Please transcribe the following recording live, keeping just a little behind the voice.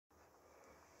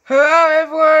Hello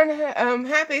everyone,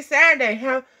 happy Saturday.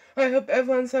 I hope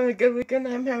everyone's having a good weekend.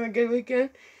 I'm having a good weekend.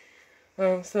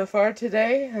 So far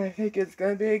today, and I think it's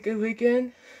gonna be a good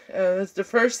weekend. It's the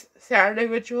first Saturday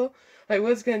ritual. I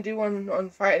was gonna do one on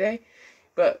Friday,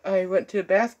 but I went to a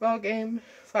basketball game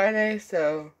Friday,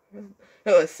 so it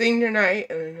was senior night,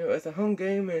 and it was a home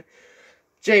game, and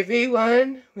JV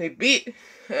won. We beat,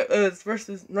 it was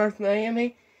versus North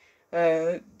Miami.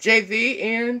 JV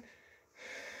and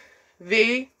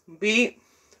V beat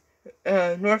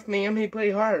North Miami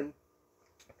pretty hard.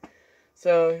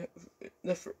 So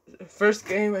the first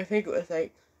game, I think it was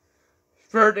like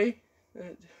 30.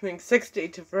 I think 60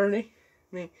 to 30. I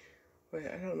mean, wait,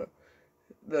 I don't know.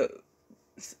 The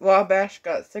Wabash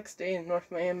got 60 and North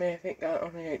Miami, I think, got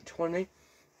only like 20.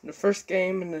 The first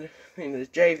game and the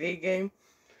JV game.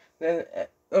 Then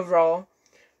overall,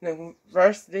 then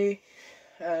varsity,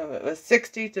 it was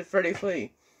 60 to 33.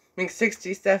 I mean,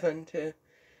 67 to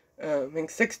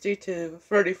 60 to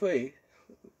 33.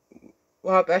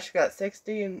 Wabash got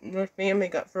 60 and North Miami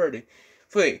got 30.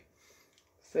 So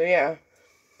yeah,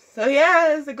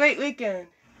 it was a great weekend.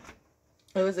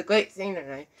 It was a great senior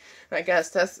night. I guess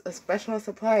that's a special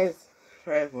surprise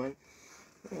for everyone.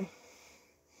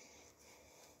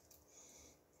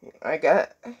 I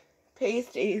got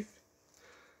pasties,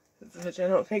 which I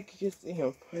don't think you can see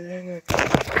them. But I'm gonna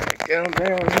get them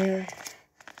down here.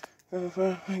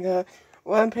 I got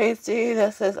one pasty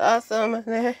that says awesome in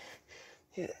there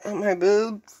on my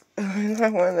boobs. And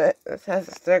one that has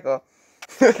a circle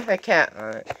with a cat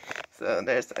on it. So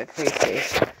there's my pasty.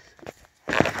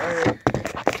 I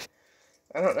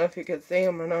don't know if you can see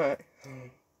them or not.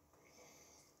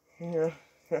 You know,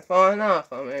 they're falling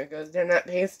off on me because they're not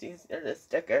pasties, they're the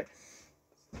sticker.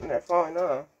 And they're falling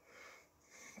off.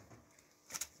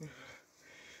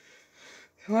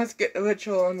 So let's get the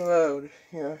ritual on the road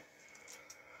here.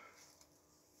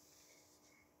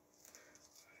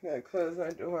 I gotta close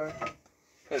my door.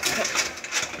 This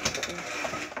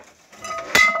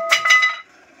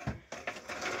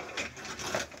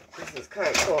is kind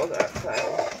of cold outside.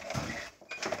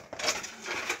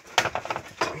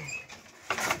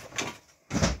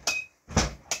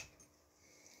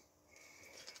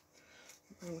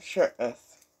 I'm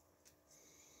shirtless.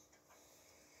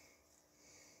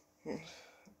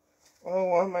 Oh,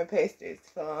 one of my pasties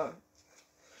fell off.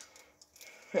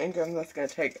 I think I'm just gonna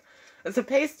take it. It's a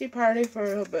pasty party for a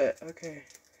little bit. Okay.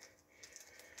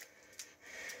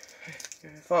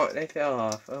 They fell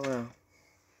off. Oh well.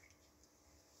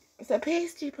 It's a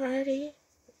pasty party.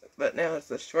 But now it's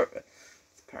a short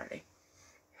party.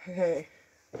 Okay.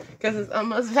 Because it's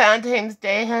almost Valentine's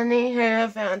Day, honey. I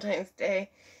love Valentine's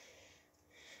Day.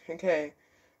 Okay.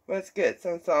 Let's get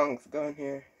some songs going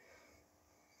here.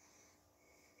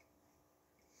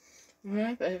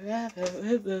 What a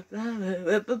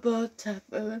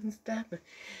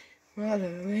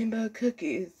rainbow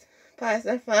cookies. Pies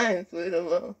are fine,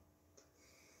 suitable.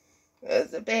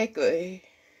 There's a bakery.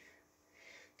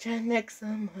 Try to make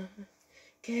some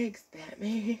cakes at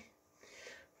me.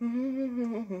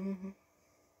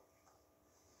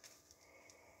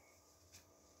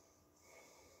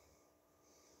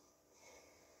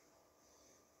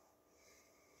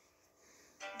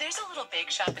 There's a little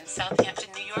bake shop in Southampton,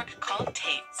 New York called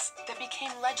Tate's that became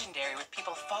legendary with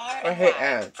people far and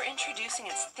wide for introducing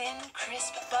its thin,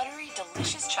 crisp, buttery,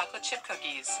 delicious chocolate chip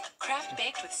cookies. Craft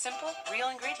baked with simple, real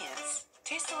ingredients.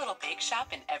 Taste a little bake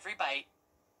shop in every bite.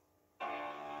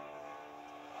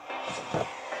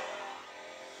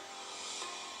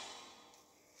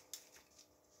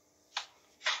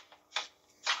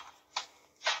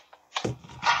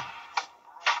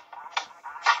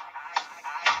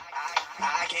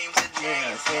 I came to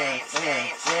dance.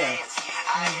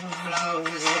 I hit the floor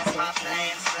cause it's my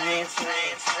plans.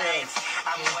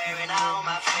 I'm wearing all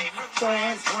my favorite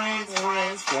brands.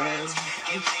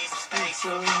 Give me some space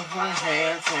so my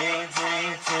hands.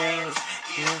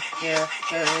 Yeah,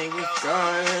 it was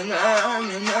going on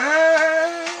and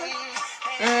on.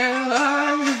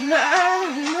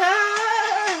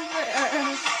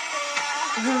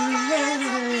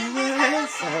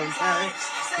 Sometimes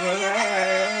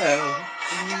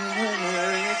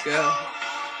go.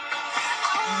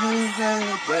 I'm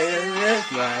gonna live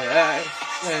my life.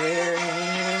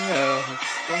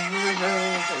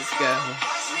 Let's go.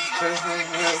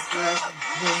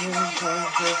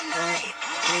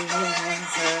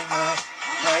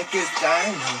 Like it's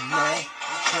dynamite.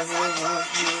 I love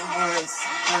you once,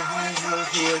 I love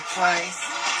you twice.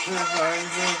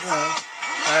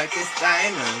 Like it's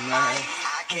dynamite.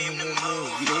 I came to move.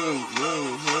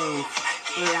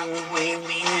 With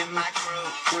me and my crew.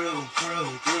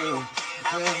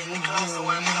 I'm getting close to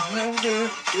what I'm gonna do.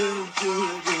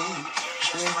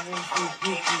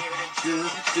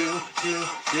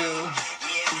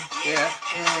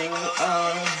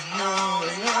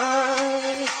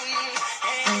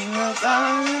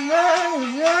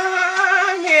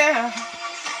 Yeah.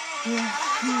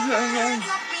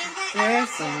 Yeah,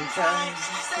 sometimes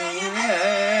you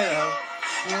have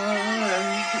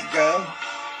nowhere to go.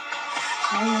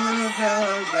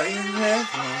 But you live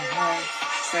my life.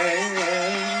 Say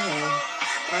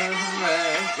I'm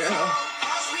let go.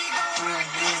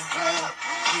 Like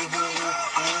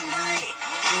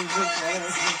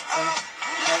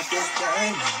this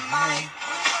dynamite.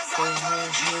 So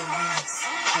hard you once.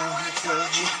 Now I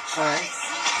told you twice.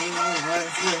 You know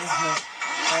what you want.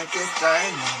 Like this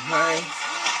dynamite.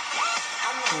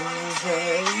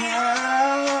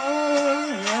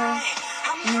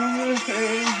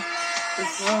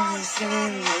 It's only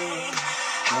saying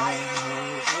I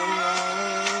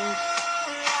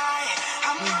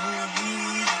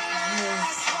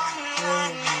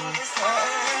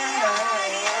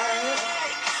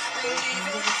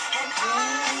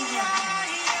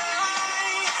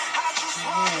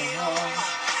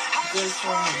just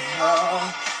want it all.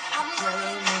 I'm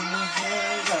turning my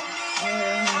head up.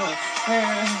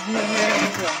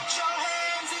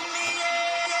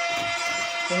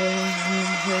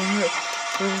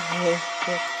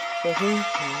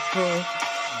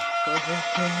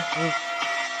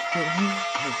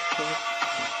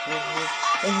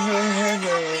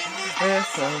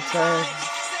 Sometimes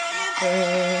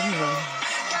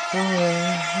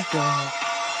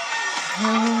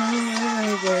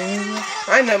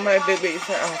I know my babies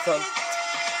are awesome.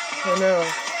 I know.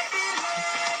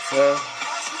 So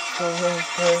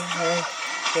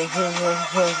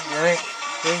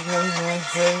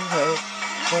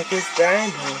like it's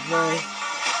dynamite.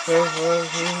 I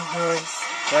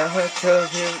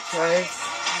told you twice.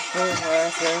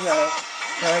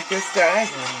 Like it's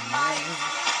dynamite.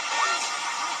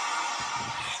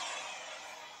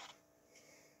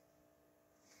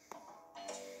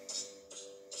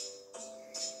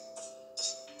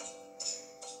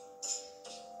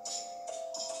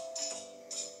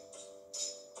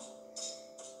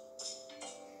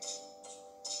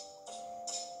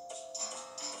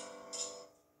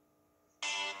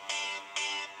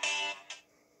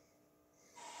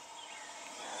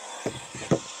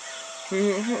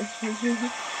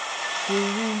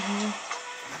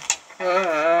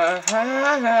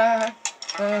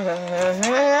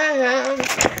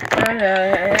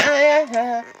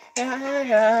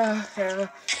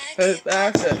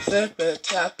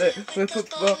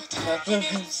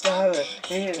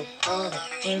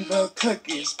 Rainbow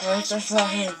cookies,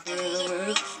 flying through the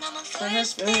roof.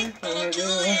 First thing I do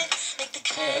it, make the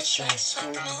cash race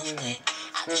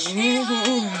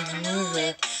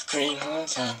green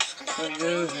horse on the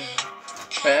roof.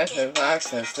 Packing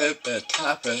boxes, flip it,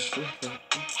 top it.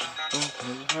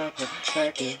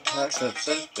 Packing boxes,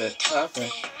 flip it, top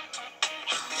it.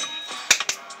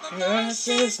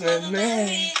 Mercy's not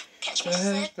me.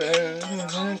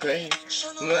 Hungry.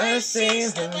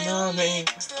 Mercy's the morning.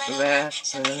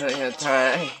 That's your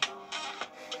time.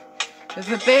 It's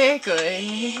a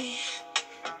bakery.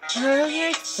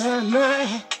 Perfect summer.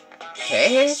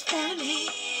 Taste for me.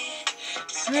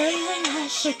 Where I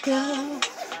should go.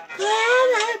 Where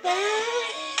I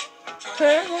back.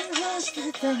 Where I lost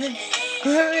the time.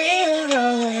 Where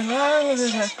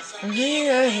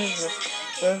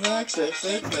the boxes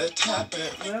flip the top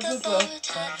it, rubber ball,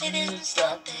 and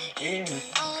stop eating.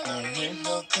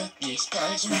 Rainbow cookies,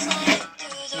 spice and salt.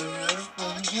 The roof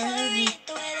on heavy,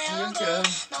 you go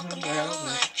down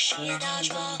like shit on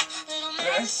ball.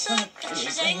 My son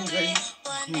is angry,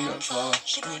 no fall.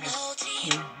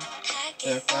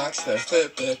 The boxes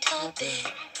flip the top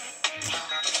it.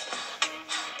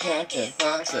 Captain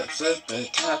boxes flip the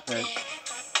top it.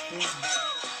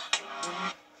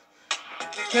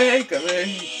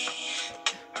 Bakery,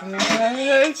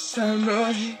 like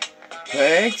summer,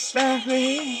 wakes by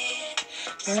me.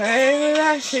 Where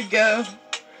I should go,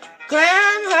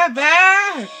 grab her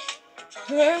back.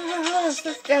 Where I lost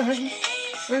the time,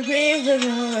 revealing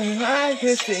all I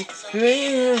could see.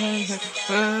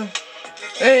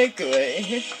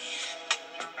 Bakery,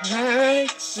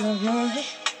 like summer,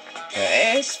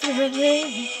 wakes by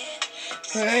me.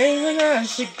 Where I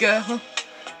should go,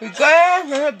 grab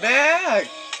her back.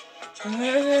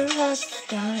 I lost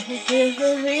the time,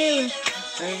 feeling,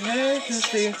 and I can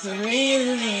see the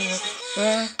reason.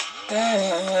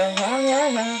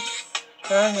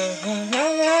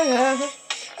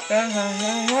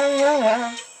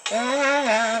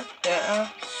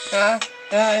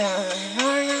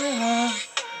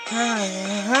 Yeah.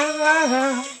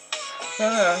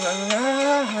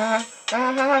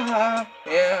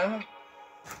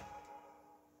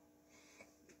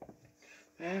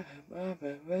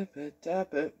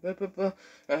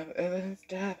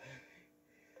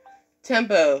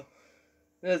 Tempo.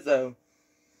 Lizzo.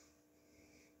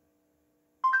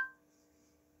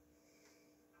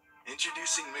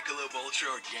 Introducing Michelob Ultra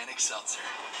Organic Seltzer.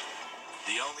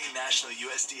 The only national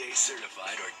USDA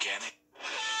certified organic.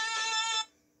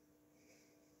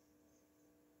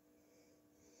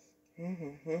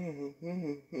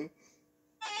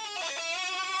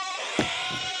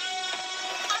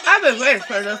 I've been waiting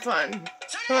for this one.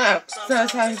 Wow.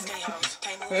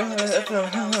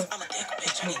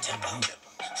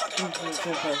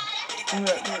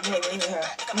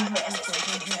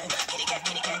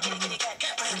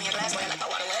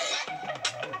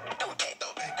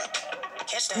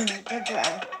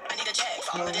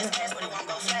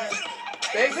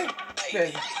 Baby,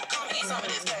 baby.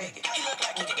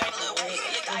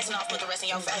 Icing off, put the rest in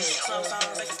your face. Slow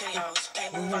songs like skinny hoes.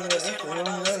 Can't move all of this, you're one of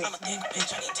those. I'm a thick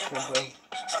bitch, I need tempo.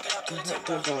 Fuck it up to the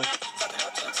tempo. Fuck it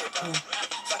up to the tempo.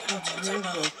 Fuck it up to the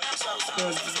tempo. Slow songs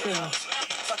like skinny hoes.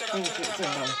 Fuck it up to the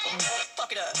tempo.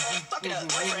 Fuck it up. Fuck it up.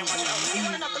 Boyfriend, what you know? You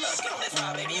running up the lust. Get on this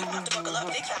vibe, baby. You have to buckle up.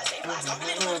 Thick thighs, stay flies. Don't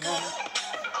really wanna go.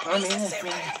 I'm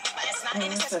necessary. It's not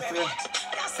necessary.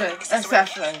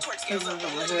 Accessory. Twerk skills up.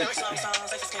 Slow songs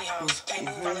like skinny hoes. Can't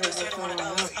move all of this, you're one of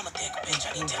those. I'm a thick bitch,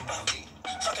 I need tempo.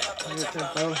 Fuck it up to the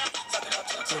tempo. Fuck it up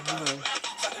to the tempo.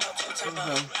 Fuck it up to the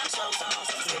tempo. Slow songs,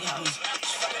 skinny hoes.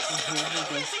 Fuck it up to the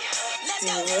tempo.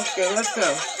 Let's go. Let's go.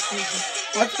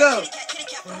 Let's go.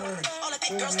 All the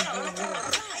thick girls come.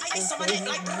 Ice on my neck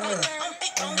like pearl.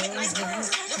 Big bone, big nice curves.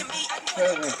 Look at me, I can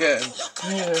really good.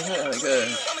 Really good.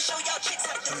 I'ma show y'all chicks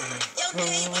how to do it. Yo,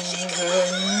 this what she do.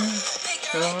 Big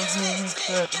girl, big tits.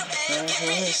 Your bad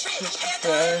bitch.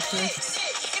 Hair thick, sick.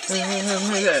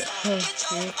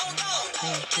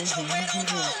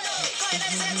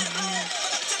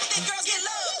 If you see it,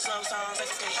 slow songs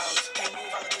like skinny hoes. Can't move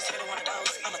all of this, you're one of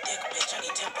those. I'm a thick bitch, I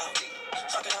need tempo.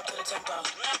 Fuck it up to the tempo.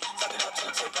 Fuck it up to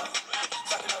the tempo.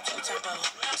 Fuck it up to the tempo.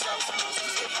 Slow songs like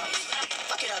skinny hoes.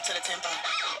 Fuck it up to the tempo.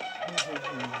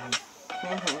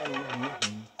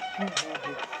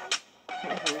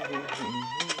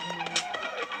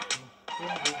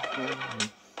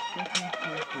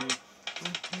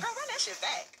 Run that shit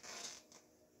back.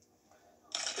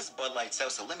 This Bud Light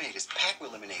Salsa lemonade is packed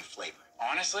with lemonade flavor.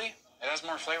 Honestly, it has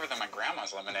more flavor than my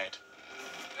grandma's lemonade.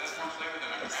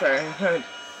 Sorry, I had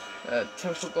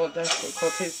technical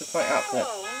difficulties with my outfit.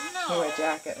 Oh, For my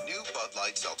jacket. New Bud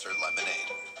Light Seltzer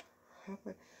lemonade.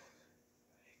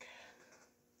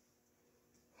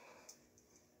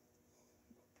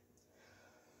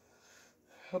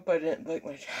 Hope I didn't break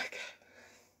my jacket.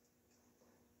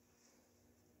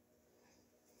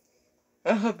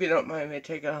 I hope you don't mind me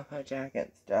taking off my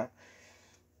jacket and stuff.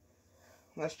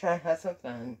 Let's try and have some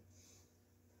fun.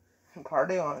 And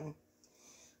party on.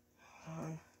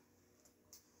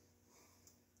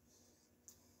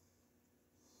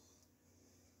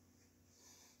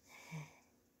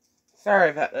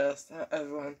 Sorry about this,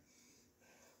 everyone.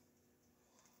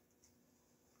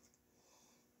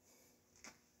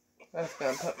 I was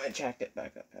gonna put my jacket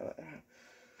back up.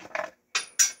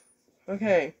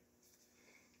 Okay.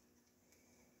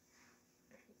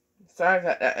 Sorry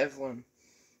about that, everyone.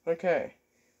 Okay.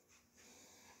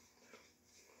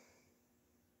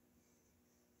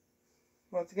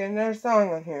 Let's get another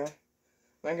song on here.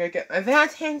 I'm gonna get my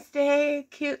Valentine's Day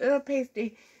cute little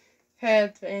pasty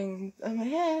head things on my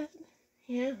head.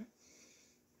 Yeah.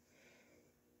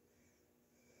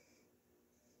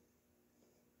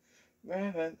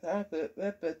 Rip it, tap it,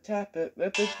 rip it, tap it,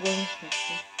 rip it, rip it.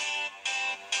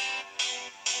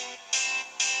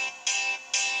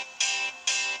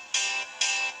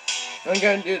 I'm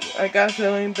gonna do, I got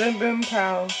feeling boom boom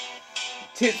pow,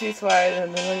 tootsie slide,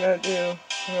 and then I'm gonna do,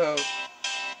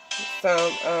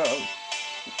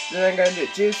 then I'm gonna do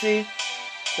juicy,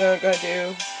 then I'm gonna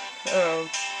do,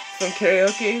 some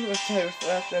karaoke with Taylor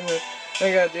Swift, and then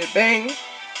I'm gonna do bang,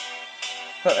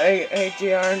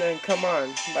 AGR, and then Come On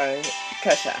by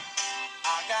Kesha.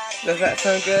 Does that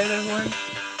sound good, everyone?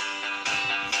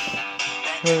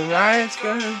 Tonight's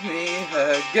gonna be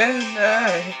a good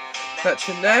night. But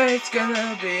tonight's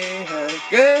gonna be a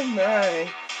good night.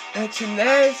 But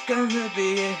tonight's gonna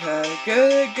be a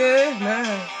good, good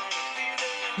night.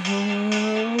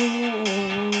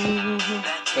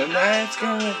 Tonight's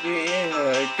gonna be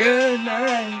a good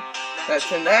night. But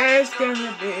tonight's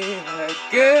gonna be a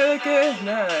good, good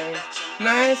night.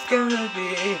 Tonight's gonna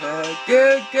be a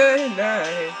good, good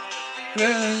night.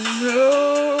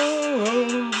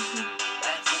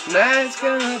 Tonight's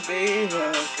gonna be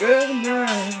a good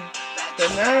night.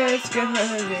 Tonight's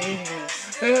gonna be a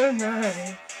good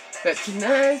night. But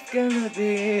tonight's gonna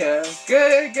be a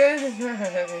good, good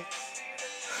night.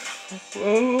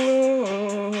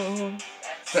 Ooh,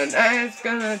 tonight's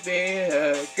gonna be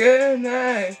a good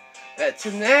night. But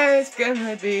tonight's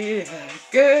gonna be a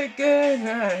good, good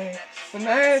night.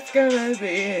 Tonight's gonna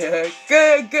be a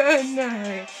good, good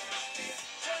night.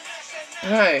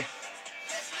 Hi.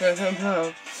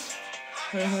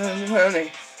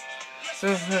 Honey.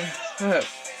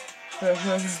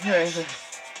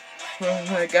 Oh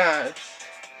my God.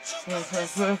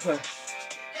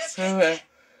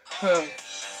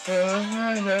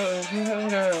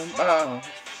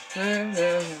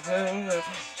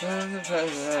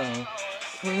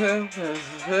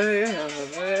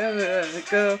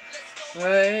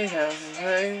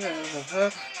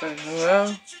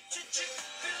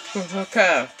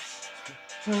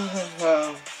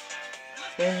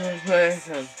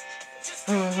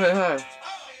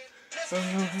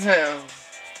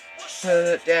 Put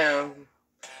it down.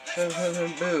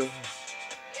 Boo.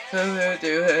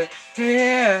 Do it.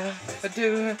 Yeah.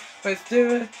 Do it. Let's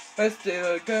do it. Let's do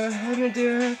it. Go ahead and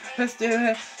do it. Let's do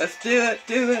it. Let's do it.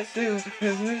 Do it. Do it.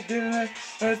 Do it.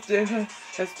 Let's do it.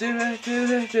 Let's do it.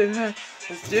 Do it. Do it.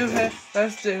 Let's do it.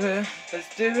 Let's do it.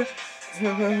 Let's do it.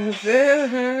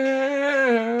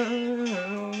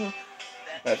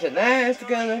 But tonight's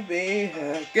gonna be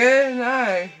a good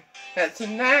night. That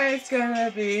tonight's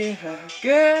gonna be a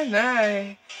good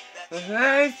night.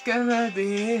 Tonight's gonna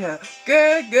be a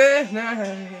good, good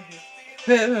night.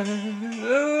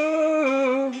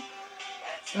 Ooh,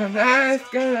 tonight's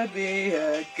gonna be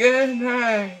a good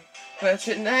night. But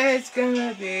tonight's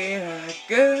gonna be a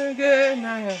good, good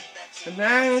night.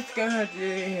 Tonight's gonna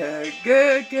be a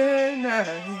good, good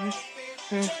night.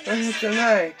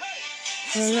 Tonight.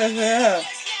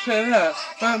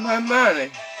 My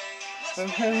money.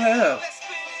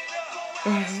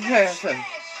 Handsome.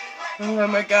 Oh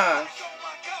my gosh.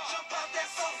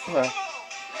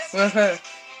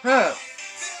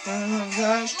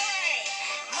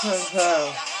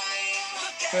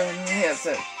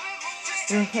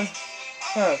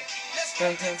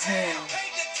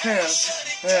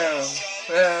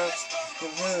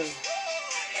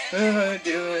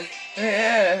 Do it.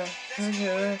 Yeah.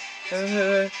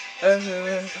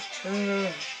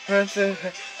 Let's do it.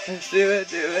 Let's do it.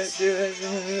 Do it. Do it.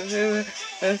 Do it.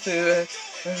 Let's do it.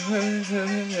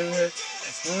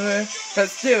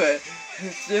 Let's do it.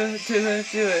 Let's do it. Do it.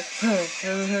 Do it.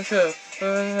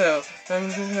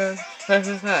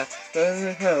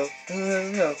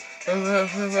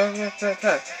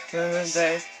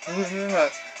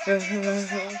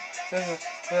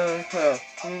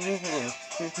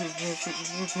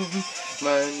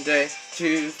 Monday,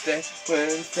 Tuesday,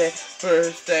 Wednesday,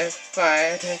 Thursday,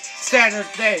 Friday,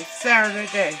 Saturday,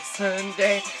 Sunday,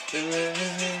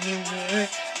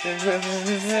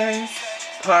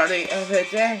 party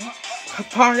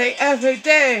every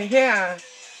day, yeah.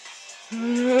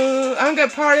 Ooh, I'm gonna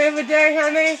party every day,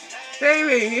 honey,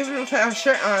 baby, even if I have a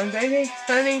shirt on, baby,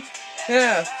 honey,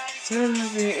 yeah,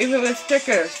 even with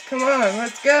stickers, come on,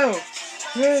 let's go.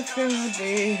 It's gonna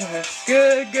be a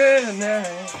good, good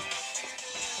night.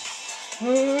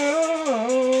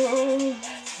 Ooh,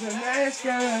 tonight's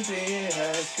gonna be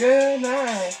a good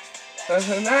night.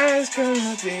 Tonight's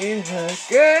gonna be a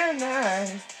good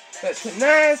night. But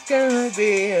tonight's gonna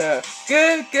be a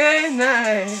good, good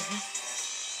night.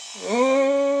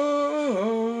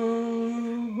 Ooh.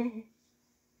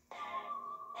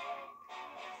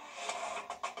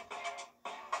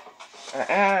 An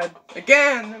ad.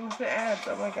 Again! That was the ads.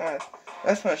 Oh my god.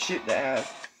 That's when I shoot the ad.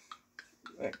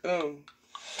 Like, boom.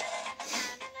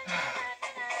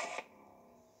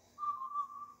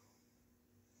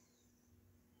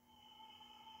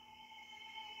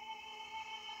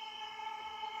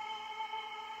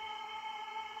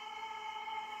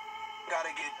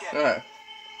 Gotta get that. Alright.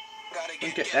 Gotta Look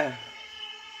get at that. that.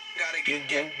 Gotta get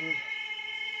that.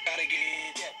 Gotta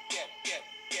get that.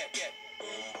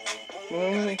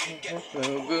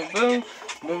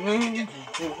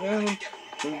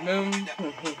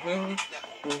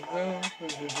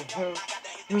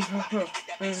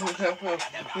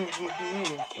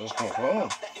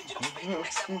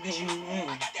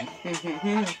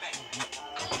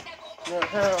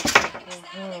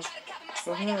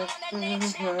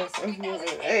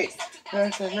 Hey,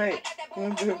 that's a night.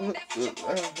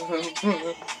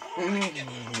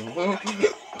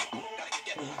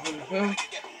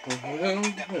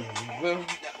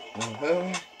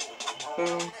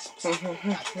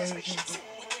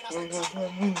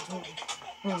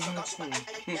 I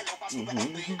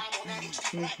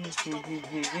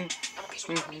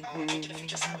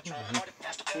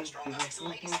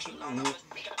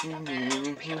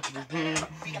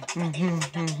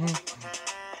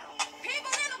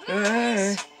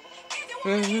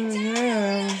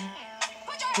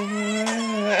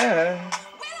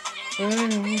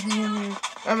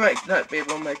might not be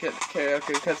able to make it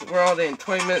karaoke because we're already in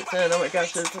 20 minutes in. Oh my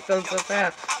gosh, this is going so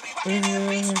fast.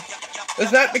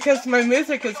 It's not because my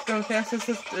music is going fast, it's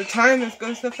just the time is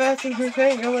going so fast and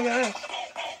everything. Oh my gosh.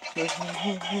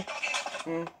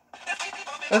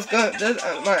 Let's go.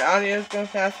 My audio is going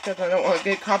fast because I don't want to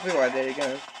get copyrighted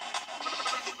again.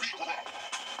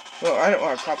 Well, I don't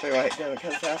want to copyright again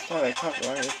because last time I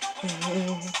copyrighted.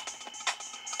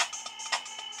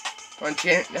 on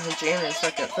January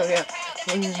 2nd, so yeah.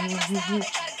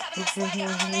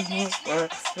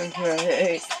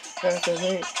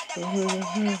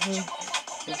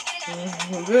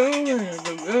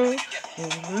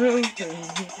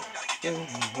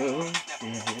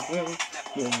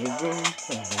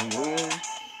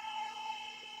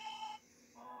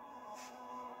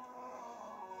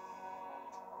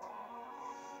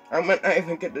 I might not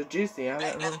even get the juicy out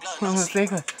of it.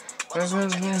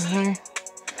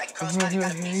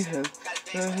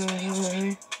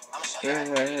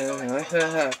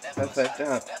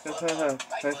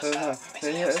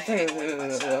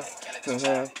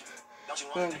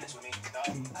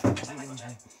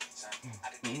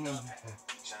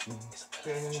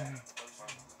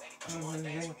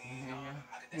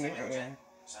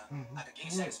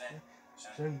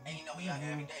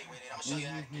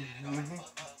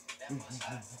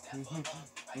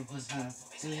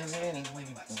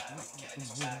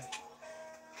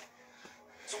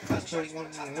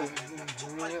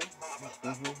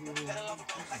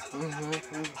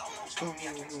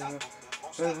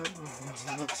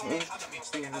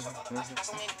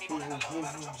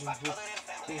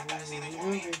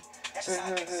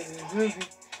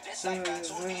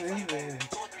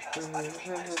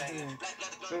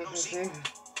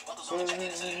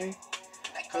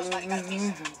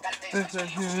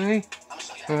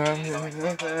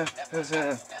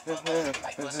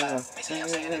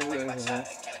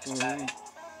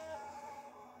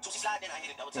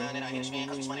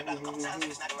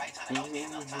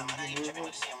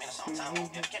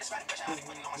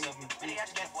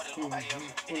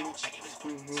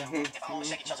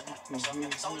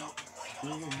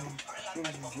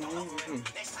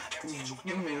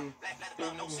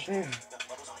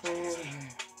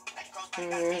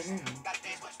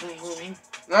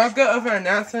 I'll go over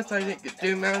announcements. I didn't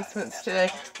do announcements today.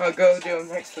 I'll go do them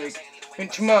next week.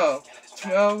 And tomorrow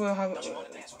we'll have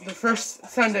the first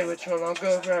Sunday ritual. I'll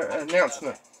go over an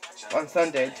announcement on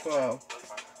Sunday 12.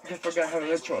 Because we're gonna have a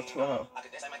ritual tomorrow.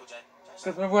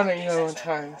 Because we're running low on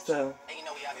time, so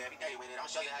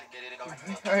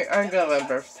I'm gonna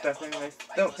remember stuff anyway.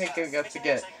 Don't think I'm gonna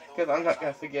forget, because I'm not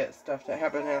gonna forget stuff that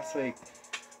happened last week.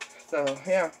 So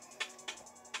yeah.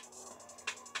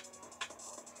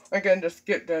 I'm gonna just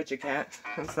skip Doja Cat.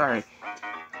 I'm sorry.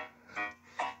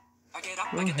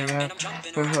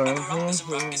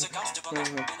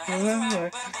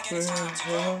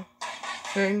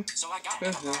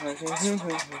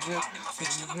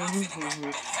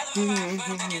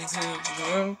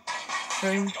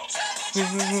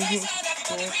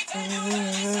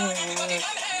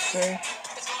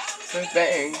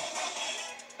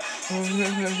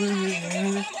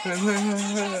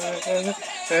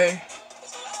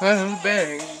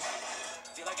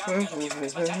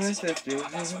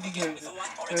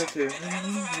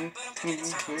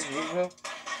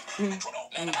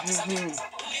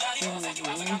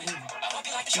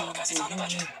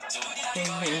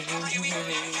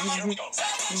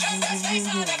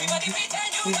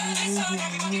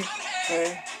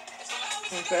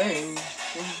 Bang.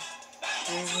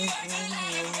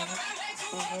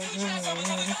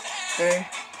 Hey.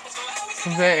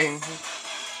 Bang. Bang.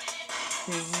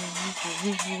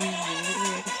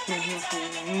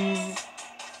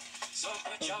 So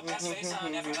put your best face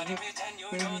on, everybody pretend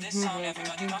you know this song,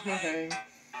 everybody come bang.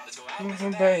 Let's go out with a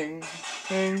bang.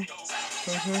 Bang.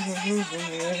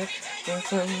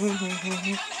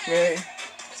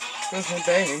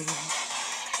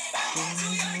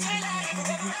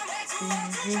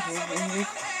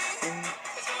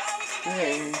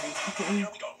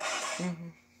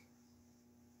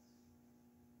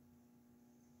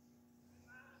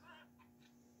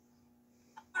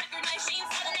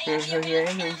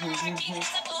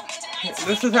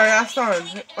 This is our last song.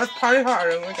 Let's party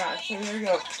hard. Oh my gosh. Here we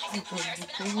go.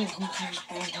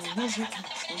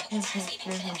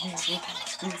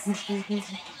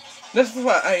 This is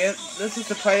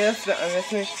the playlist that I'm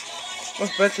listening with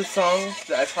a bunch of songs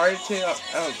that I partied to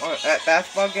at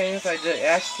basketball games. I did it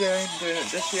last year, I'm doing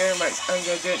it this year. I'm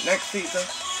going to do it next season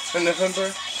in November.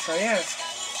 So yeah.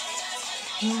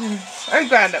 I'm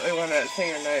glad that we won that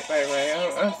singer night, by the way.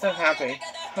 I'm so happy.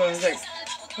 I was like,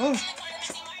 oh.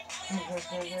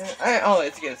 I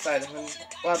always get excited when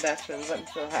that happens. I'm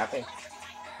so happy.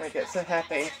 I get so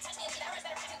happy.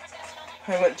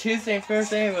 I went Tuesday and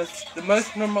Thursday. It was the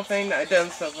most normal thing that I've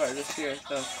done so far this year.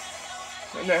 So,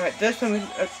 and I had this one,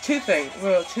 two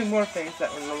more things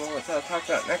that were normal, which I'll talk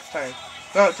about next time.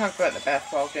 I'll talk about the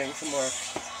basketball game some more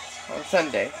on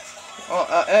Sunday.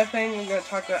 Other thing we're going to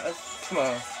talk about is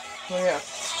tomorrow. Oh yeah.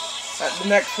 The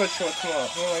next ritual tomorrow.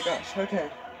 Oh my gosh, okay.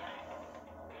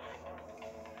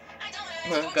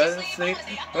 I'm gonna go to sleep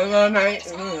all night.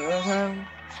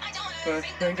 But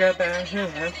think about who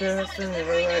I'm just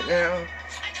right now.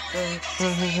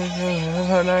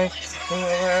 All night.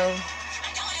 Around.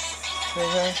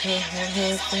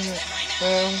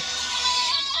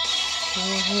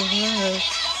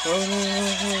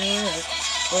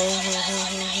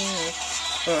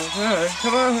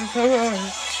 Come on, come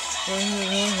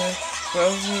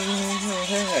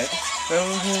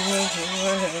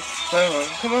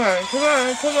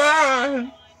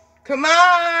on. Come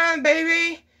on,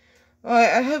 baby. Alright,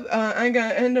 I hope I'm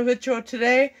gonna end the ritual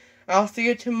today. I'll see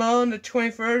you tomorrow on the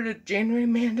 23rd of January.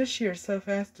 Man, this year's so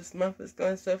fast. This month is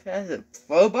going so fast. It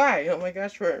flew by. Oh my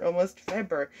gosh, we're almost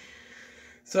February.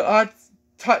 So I'll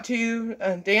talk to you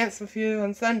and dance with you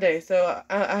on Sunday. So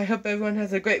I hope everyone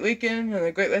has a great weekend and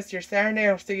a great rest of your Saturday.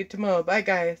 I'll see you tomorrow. Bye,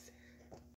 guys.